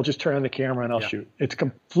 And then we'll just turn on the camera and I'll shoot. It's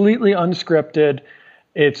completely unscripted.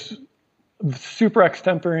 It's super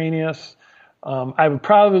extemporaneous. I would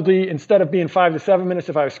probably, instead of being 5 to 7 minutes,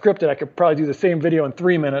 if I was scripted, I could probably do the same video in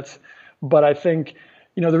 3 minutes. But I think,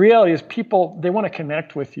 the reality is people, they want to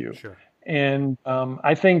connect with you. Sure. And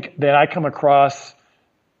I think that I come across,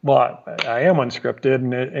 well, I am unscripted,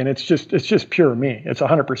 and it's just pure me. It's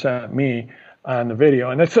 100% me on the video.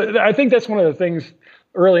 And I think that's one of the things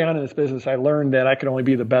early on in this business, I learned that I could only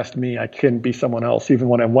be the best me. I couldn't be someone else, even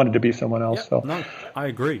when I wanted to be someone else. Yeah, no, I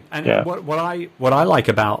agree. And what I like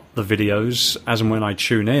about the videos, as and when I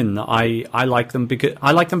tune in, I like them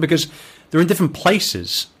because they're in different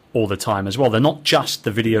places all the time as well. They're not just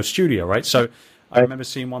the video studio, right? So I remember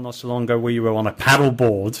seeing one not so long ago where you were on a paddle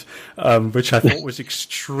board, which I thought was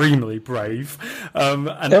extremely brave. I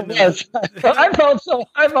felt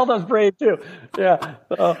I was brave too. Yeah.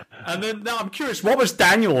 And then now I'm curious, what was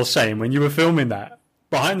Daniel saying when you were filming that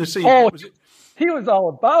behind the scenes? Oh, he was all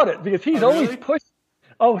about it because he's always pushed.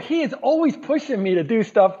 Oh, he is always pushing me to do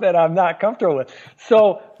stuff that I'm not comfortable with.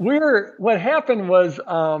 So what happened was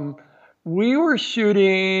we were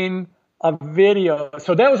shooting a video.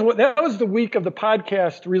 So that was the week of the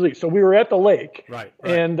podcast release. So we were at the lake. Right.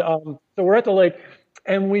 And so we're at the lake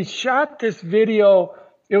and we shot this video.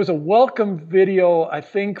 It was a welcome video, I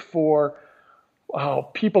think, for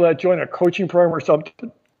people that join a coaching program or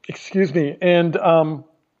something. Excuse me. And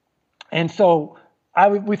so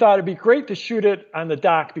we thought it'd be great to shoot it on the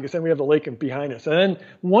dock because then we have the lake behind us. And then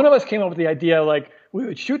one of us came up with the idea, like we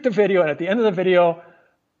would shoot the video, and at the end of the video,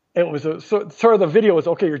 it was sort of the video was,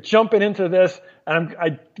 okay, you're jumping into this, and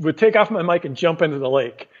I would take off my mic and jump into the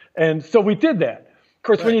lake. And so we did that. Of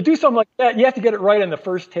course, when you do something like that, you have to get it right on the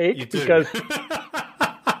first take because.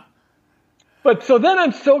 But so then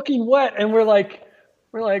I'm soaking wet, and we're like,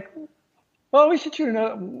 well, we should shoot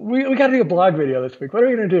another. We got to do a blog video this week. What are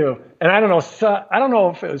we going to do? And I don't know. So, I don't know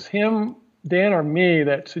if it was him, Dan, or me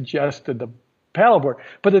that suggested the paddleboard.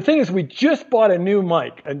 But the thing is, we just bought a new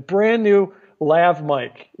mic, a brand new lav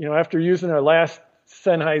mic. After using our last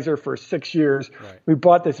Sennheiser for 6 years, we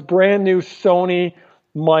bought this brand new Sony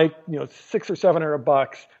mic. $600 or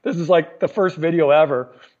 $700. This is like the first video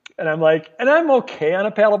ever. And I'm like, and I'm okay on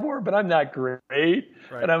a paddleboard, but I'm not great. Right.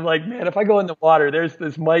 And I'm like, man, if I go in the water,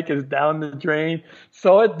 this mic is down the drain.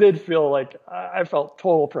 So it did feel like I felt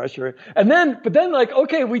total pressure. But then like,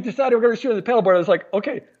 okay, we decided we're going to shoot on the paddleboard. I was like,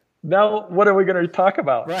 okay, now what are we going to talk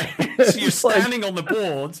about? Right. So you're standing on the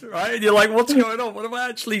board, right? And you're like, what's going on? What am I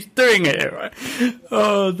actually doing here? Right?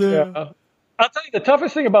 Oh, dude. Yeah. I'll tell you, the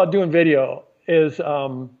toughest thing about doing video is,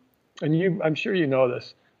 I'm sure you know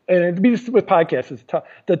this, and it'd be with podcasts, it's tough.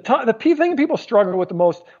 The thing people struggle with the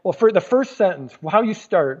most, well, for the first sentence, how you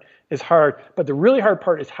start is hard, but the really hard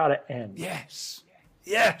part is how to end. Yes.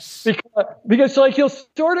 Because like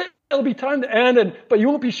it'll be time to end, but you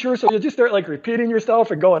won't be sure, so you'll just start like repeating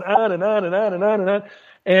yourself and going on and on and on and on and on.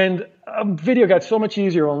 And video got so much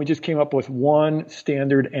easier when we just came up with one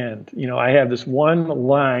standard end. I have this one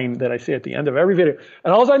line that I say at the end of every video,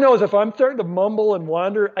 and all I know is if I'm starting to mumble and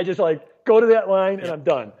wander, I just like go to that line and I'm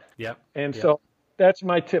done. Yep. And so that's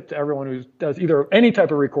my tip to everyone who does either any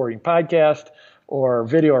type of recording, podcast or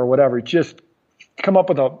video or whatever. Just come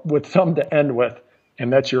up with something to end with,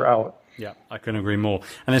 and that's your out. Yeah, I couldn't agree more.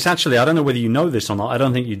 And it's actually, I don't know whether you know this or not, I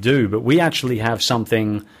don't think you do, but we actually have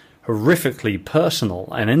something horrifically personal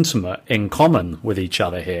and intimate in common with each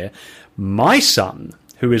other here. My son,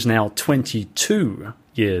 who is now 22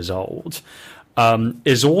 years old,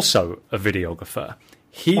 is also a videographer.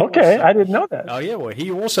 I didn't know that. Oh, yeah, well,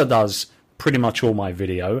 he also does pretty much all my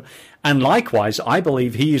video. And likewise, I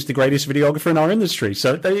believe he is the greatest videographer in our industry.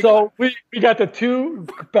 So there you go. We got the two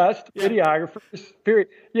best videographers, period.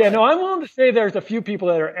 Yeah, no, I'm willing to say there's a few people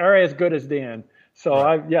that are as good as Dan.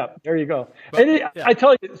 So there you go. But, I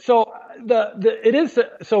tell you, so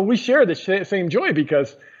so we share the same joy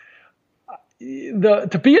because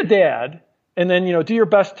to be a dad and then, do your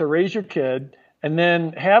best to raise your kid and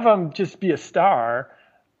then have him just be a star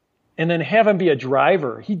and then have him be a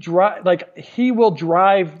driver. He will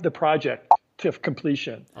drive the project to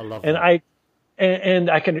completion. I love that. And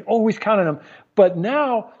I can always count on him. But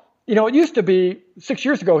now, it used to be 6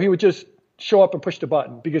 years ago, he would just show up and push the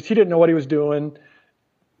button because he didn't know what he was doing.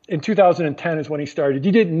 In 2010 is when he started.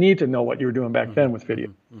 You didn't need to know what you were doing back then with video.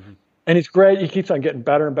 Mm-hmm. And he's great. He keeps on getting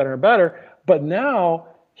better and better and better. But now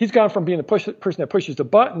he's gone from being the person that pushes the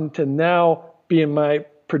button to now being my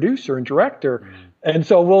producer and director. Mm-hmm. And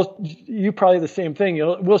so you probably the same thing.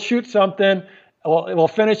 We'll shoot something, we'll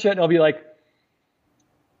finish it, and it'll be like,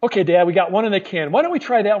 okay, Dad, we got one in the can. Why don't we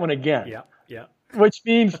try that one again? Yeah. Which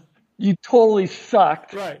means you totally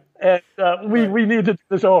sucked. Right. And we need to do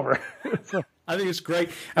this over. So. I think it's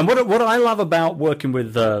great. And what I love about working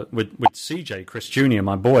with CJ, Chris Jr.,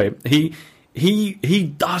 my boy, he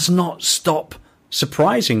does not stop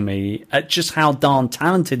surprising me at just how darn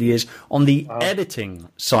talented he is on the editing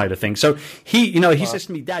side of things. So he says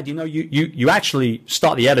to me, Dad, you actually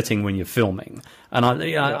start the editing when you're filming. And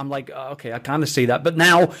I'm like, okay, I kind of see that. But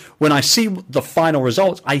now when I see the final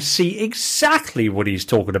results, I see exactly what he's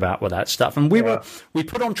talking about with that stuff. And we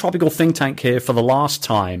put on Tropical Think Tank here for the last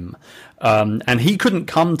time. And he couldn't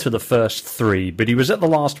come to the first three, but he was at the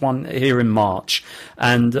last one here in March.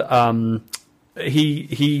 And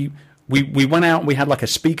we went out and we had like a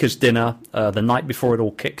speakers dinner the night before it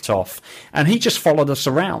all kicked off, and he just followed us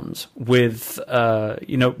around with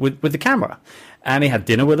the camera, and he had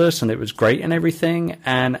dinner with us, and it was great and everything.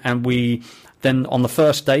 And we then on the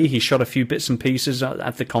first day he shot a few bits and pieces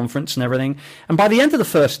at the conference and everything. And by the end of the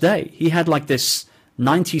first day, he had like this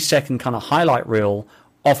 90-second kind of highlight reel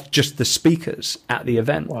of just the speakers at the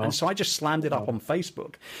event. Wow. And so I just slammed it up on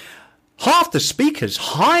Facebook. Half the speakers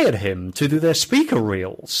hired him to do their speaker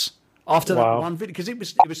reels after that one video, because it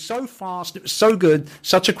was so fast, it was so good,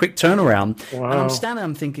 such a quick turnaround. Wow. And I'm standing there,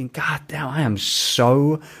 I'm thinking, God damn, I am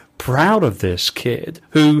so proud of this kid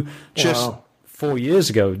who just 4 years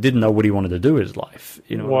ago didn't know what he wanted to do with his life.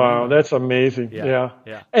 Wow, that's amazing. Yeah.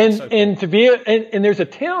 And so cool. And to be and there's a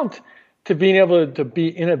talent to being able to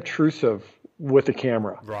be inobtrusive with the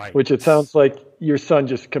camera, right? Which it sounds like your son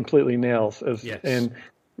just completely nails. And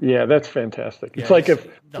yeah, that's fantastic. It's like if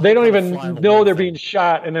they don't even know they're being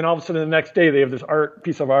shot, and then all of a sudden the next day they have this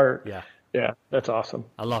piece of art. Yeah, that's awesome.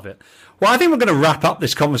 I love it. Well, I think we're going to wrap up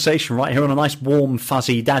this conversation right here on a nice, warm,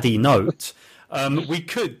 fuzzy daddy note. We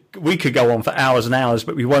could go on for hours and hours,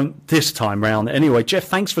 but we won't this time round. Anyway, Jeff,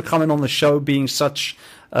 thanks for coming on the show, being such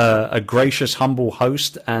a gracious, humble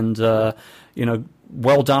host, and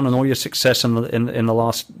well done on all your success in the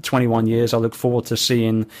last 21 years. I look forward to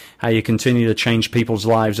seeing how you continue to change people's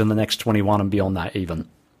lives in the next 21 and beyond that even.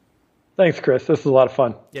 Thanks, Chris. This was a lot of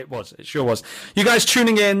fun. It was. It sure was. You guys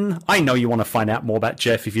tuning in, I know you want to find out more about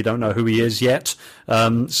Jeff if you don't know who he is yet.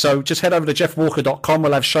 So just head over to jeffwalker.com.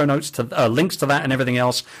 We'll have show notes to links to that and everything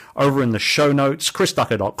else over in the show notes.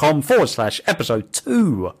 chrisducker.com/episode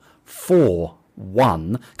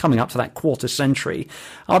 241, coming up to that quarter century.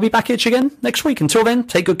 I'll be back here again next week. Until then,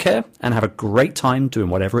 take good care and have a great time doing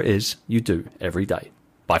whatever it is you do every day.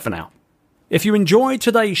 Bye for now. If you enjoyed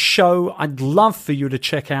today's show, I'd love for you to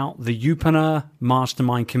check out the Youpreneur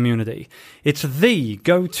Mastermind community. It's the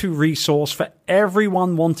go-to resource for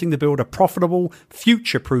everyone wanting to build a profitable,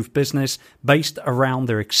 future-proof business based around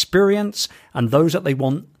their experience and those that they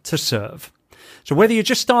want to serve. So whether you're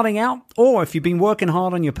just starting out or if you've been working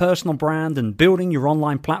hard on your personal brand and building your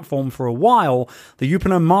online platform for a while, the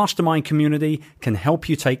Youpreneur Mastermind community can help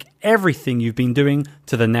you take everything you've been doing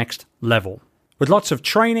to the next level. With lots of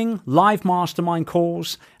training, live mastermind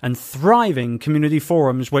calls, and thriving community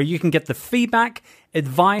forums where you can get the feedback,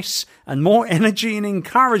 advice, and more energy and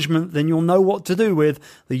encouragement than you'll know what to do with,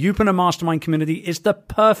 the Youpreneur Mastermind community is the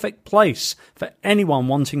perfect place for anyone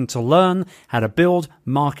wanting to learn how to build,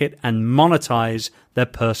 market, and monetize their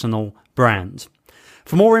personal brand.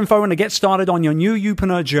 For more info and to get started on your new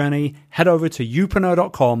Youpreneur journey, head over to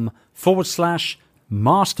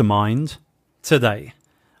youpreneur.com/mastermind today.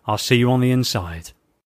 I'll see you on the inside.